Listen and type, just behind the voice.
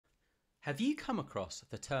Have you come across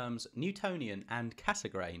the terms Newtonian and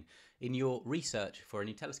Cassegrain in your research for a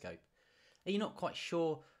new telescope? Are you not quite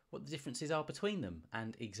sure what the differences are between them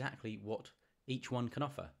and exactly what each one can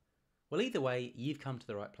offer? Well, either way, you've come to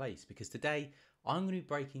the right place because today I'm going to be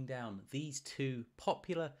breaking down these two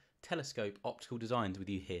popular telescope optical designs with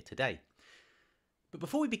you here today. But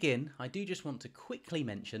before we begin, I do just want to quickly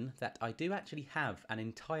mention that I do actually have an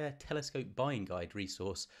entire telescope buying guide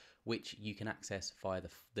resource which you can access via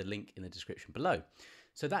the link in the description below.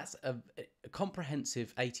 So that's a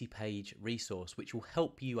comprehensive 80-page resource which will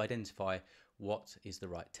help you identify what is the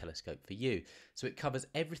right telescope for you. So it covers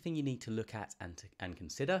everything you need to look at and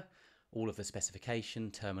consider, all of the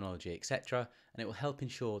specification, terminology, etc. And it will help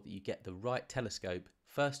ensure that you get the right telescope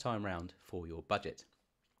first time round for your budget.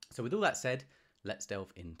 So with all that said, let's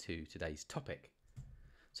delve into today's topic.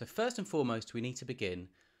 So first and foremost, we need to begin.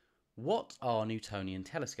 What are Newtonian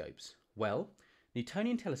telescopes? Well,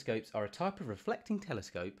 Newtonian telescopes are a type of reflecting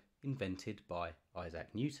telescope invented by Isaac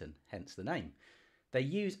Newton, hence the name. They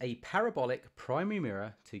use a parabolic primary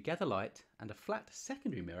mirror to gather light and a flat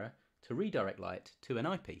secondary mirror to redirect light to an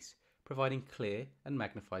eyepiece, providing clear and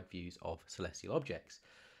magnified views of celestial objects.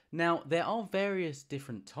 Now, there are various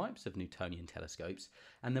different types of Newtonian telescopes,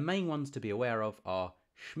 and the main ones to be aware of are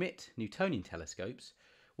Schmidt-Newtonian telescopes,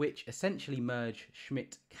 which essentially merge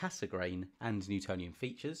Schmidt-Cassegrain and Newtonian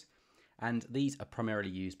features, and these are primarily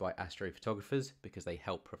used by astrophotographers because they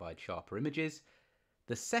help provide sharper images.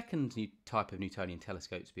 The second type of Newtonian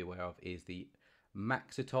telescope to be aware of is the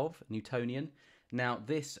Maksutov-Newtonian. Now,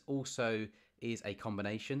 this also is a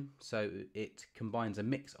combination, so it combines a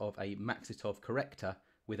mix of a Maksutov corrector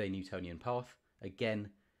with a Newtonian path, again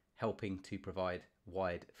helping to provide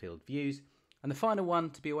wide field views. And the final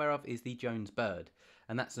one to be aware of is the Jones bird,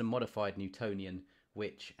 and that's a modified Newtonian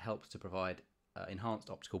which helps to provide enhanced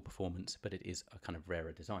optical performance, but it is a kind of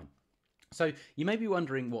rarer design. So you may be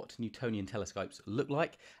wondering what Newtonian telescopes look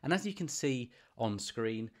like, and as you can see on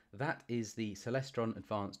screen, that is the Celestron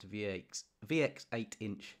Advanced VX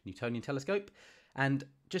 8-inch Newtonian telescope. And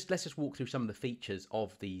let's just walk through some of the features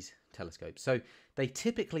of these telescopes. So they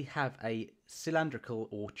typically have a cylindrical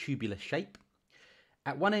or tubular shape.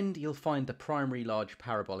 At one end, you'll find the primary large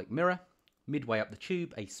parabolic mirror. Midway up the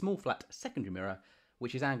tube, a small flat secondary mirror,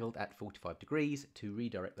 which is angled at 45 degrees to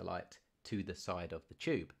redirect the light to the side of the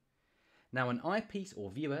tube. Now, an eyepiece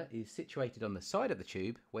or viewer is situated on the side of the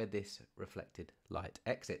tube where this reflected light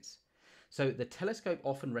exits. So the telescope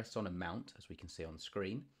often rests on a mount, as we can see on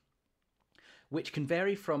screen, which can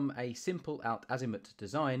vary from a simple alt-azimuth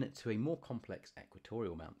design to a more complex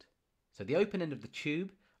equatorial mount. So the open end of the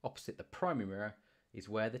tube, opposite the primary mirror, is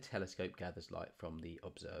where the telescope gathers light from the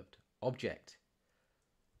observed object.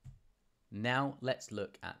 Now let's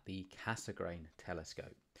look at the Cassegrain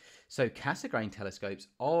telescope. So Cassegrain telescopes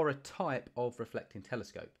are a type of reflecting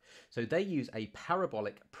telescope. So they use a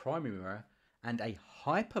parabolic primary mirror and a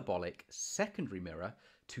hyperbolic secondary mirror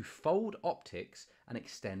to fold optics and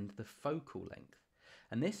extend the focal length.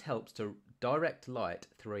 And this helps to direct light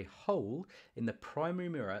through a hole in the primary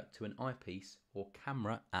mirror to an eyepiece or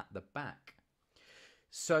camera at the back.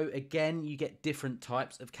 So again, you get different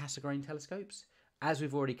types of Cassegrain telescopes. As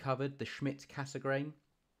we've already covered, the Schmidt-Cassegrain.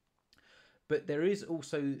 But there is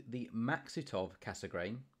also the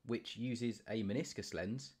Maksutov-Cassegrain, which uses a meniscus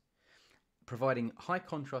lens, providing high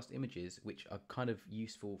contrast images which are kind of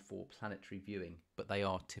useful for planetary viewing, but they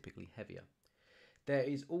are typically heavier. There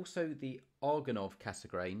is also the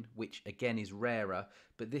Argonov-Cassegrain, which again is rarer,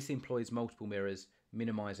 but this employs multiple mirrors,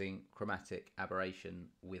 minimizing chromatic aberration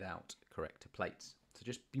without corrector plates. So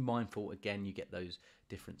just be mindful, again, you get those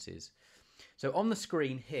differences. So on the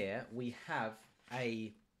screen here, we have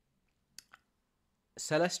a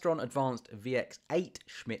Celestron Advanced VX8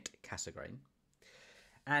 Schmidt-Cassegrain.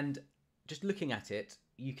 And just looking at it,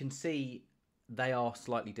 you can see they are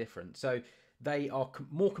slightly different. So they are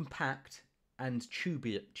more compact and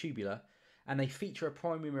tubular, and they feature a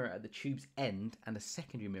primary mirror at the tube's end and a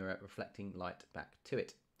secondary mirror reflecting light back to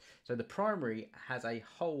it. So the primary has a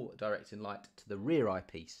hole directing light to the rear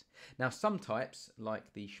eyepiece. Now some types,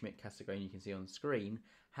 like the Schmidt-Cassegrain you can see on screen,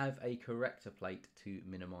 have a corrector plate to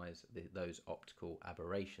minimise those optical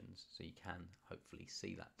aberrations. So you can hopefully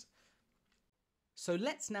see that. So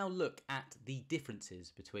let's now look at the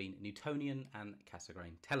differences between Newtonian and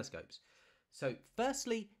Cassegrain telescopes. So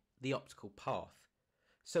firstly, the optical path.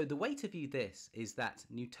 So the way to view this is that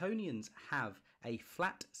Newtonians have a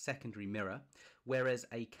flat secondary mirror, whereas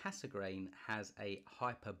a Cassegrain has a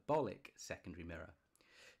hyperbolic secondary mirror.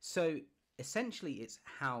 So essentially it's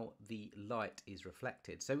how the light is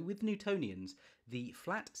reflected. So with Newtonians, the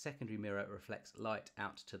flat secondary mirror reflects light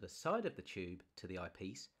out to the side of the tube to the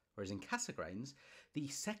eyepiece, whereas in Cassegrains, the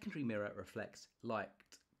secondary mirror reflects light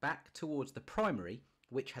back towards the primary,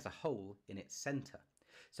 which has a hole in its centre.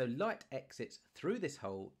 So light exits through this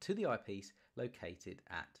hole to the eyepiece located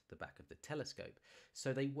at the back of the telescope.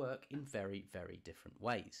 So they work in very, very different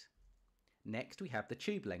ways. Next, we have the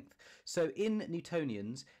tube length. So in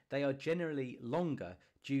Newtonians, they are generally longer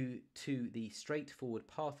due to the straightforward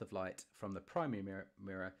path of light from the primary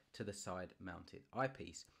mirror to the side-mounted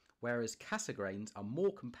eyepiece, whereas Cassegrains are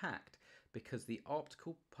more compact because the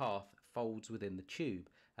optical path folds within the tube,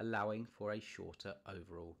 allowing for a shorter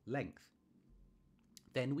overall length.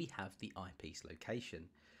 Then we have the eyepiece location.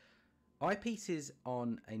 Eyepieces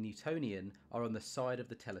on a Newtonian are on the side of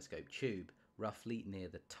the telescope tube, roughly near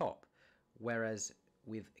the top, whereas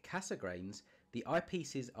with Cassegrains, the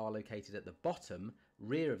eyepieces are located at the bottom,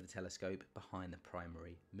 rear of the telescope, behind the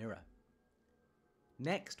primary mirror.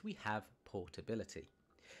 Next, we have portability.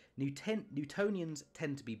 Newtonians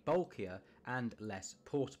tend to be bulkier and less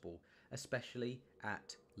portable, especially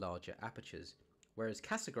at larger apertures, whereas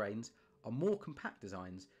Cassegrains are more compact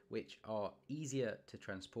designs which are easier to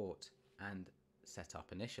transport and set up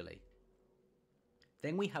initially.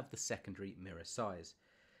 Then we have the secondary mirror size.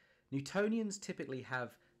 Newtonians typically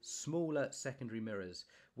have smaller secondary mirrors,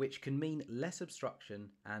 which can mean less obstruction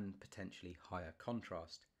and potentially higher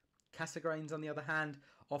contrast. Cassegrains, on the other hand,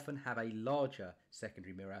 often have a larger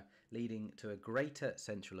secondary mirror, leading to a greater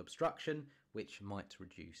central obstruction, which might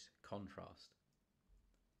reduce contrast.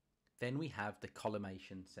 Then we have the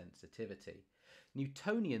collimation sensitivity.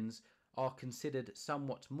 Newtonians are considered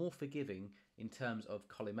somewhat more forgiving in terms of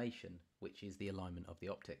collimation, which is the alignment of the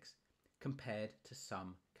optics, compared to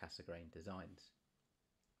some Cassegrain designs.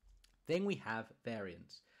 Then we have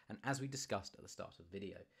variance, and as we discussed at the start of the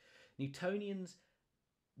video, Newtonians,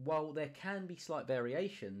 while there can be slight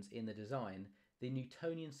variations in the design, the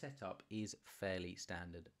Newtonian setup is fairly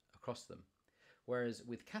standard across them. Whereas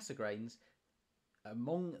with Cassegrains,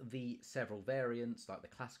 among the several variants like the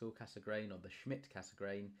classical Cassegrain or the Schmidt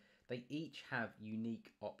Cassegrain, they each have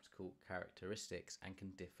unique optical characteristics and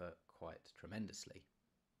can differ quite tremendously.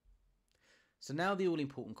 So now the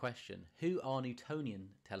all-important question, who are Newtonian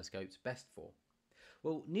telescopes best for?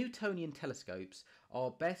 Well, Newtonian telescopes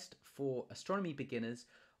are best for astronomy beginners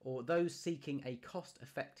or those seeking a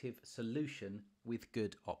cost-effective solution with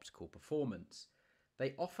good optical performance.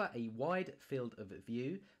 They offer a wide field of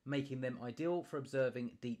view, making them ideal for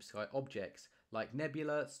observing deep sky objects like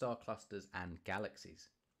nebula, star clusters and galaxies.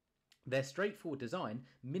 Their straightforward design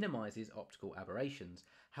minimises optical aberrations.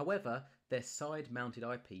 However, their side-mounted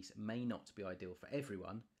eyepiece may not be ideal for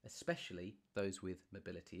everyone, especially those with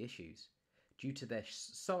mobility issues. Due to their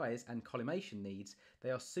size and collimation needs, they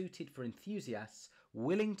are suited for enthusiasts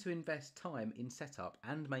willing to invest time in setup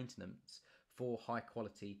and maintenance for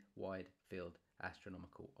high-quality, wide-field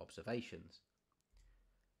astronomical observations.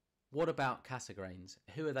 What about Cassegrains?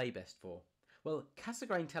 Who are they best for? Well,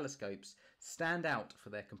 Cassegrain telescopes stand out for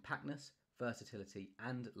their compactness, versatility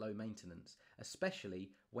and low maintenance,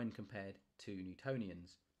 especially when compared to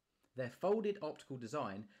Newtonians. Their folded optical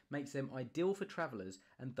design makes them ideal for travellers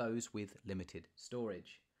and those with limited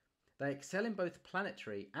storage. They excel in both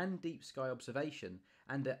planetary and deep sky observation,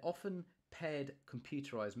 and their often paired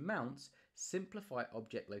computerized mounts simplify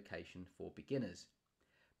object location for beginners.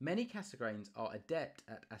 Many Cassegrains are adept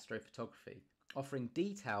at astrophotography, offering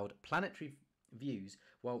detailed planetary views,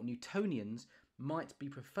 while Newtonians might be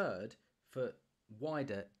preferred for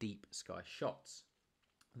wider deep sky shots.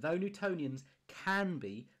 Though Newtonians can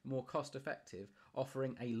be more cost effective,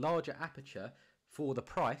 offering a larger aperture for the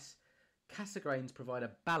price, Cassegrains provide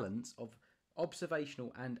a balance of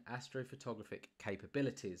observational and astrophotographic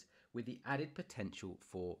capabilities with the added potential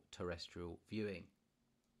for terrestrial viewing.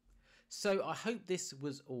 So I hope this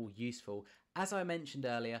was all useful. As I mentioned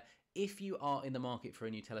earlier, if you are in the market for a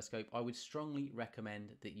new telescope, I would strongly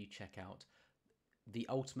recommend that you check out the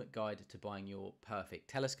Ultimate Guide to Buying Your Perfect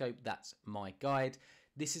Telescope. That's my guide.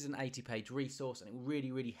 This is an 80-page resource and it will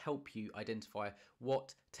really help you identify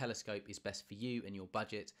what telescope is best for you and your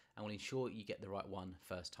budget, and will ensure you get the right one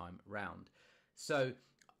first time round. So,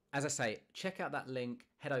 as I say, check out that link,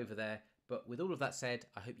 head over there. But with all of that said,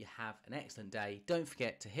 I hope you have an excellent day. Don't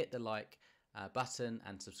forget to hit the like button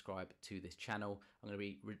and subscribe to this channel. I'm going to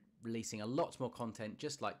be releasing a lot more content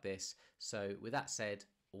just like this. So with that said,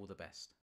 all the best.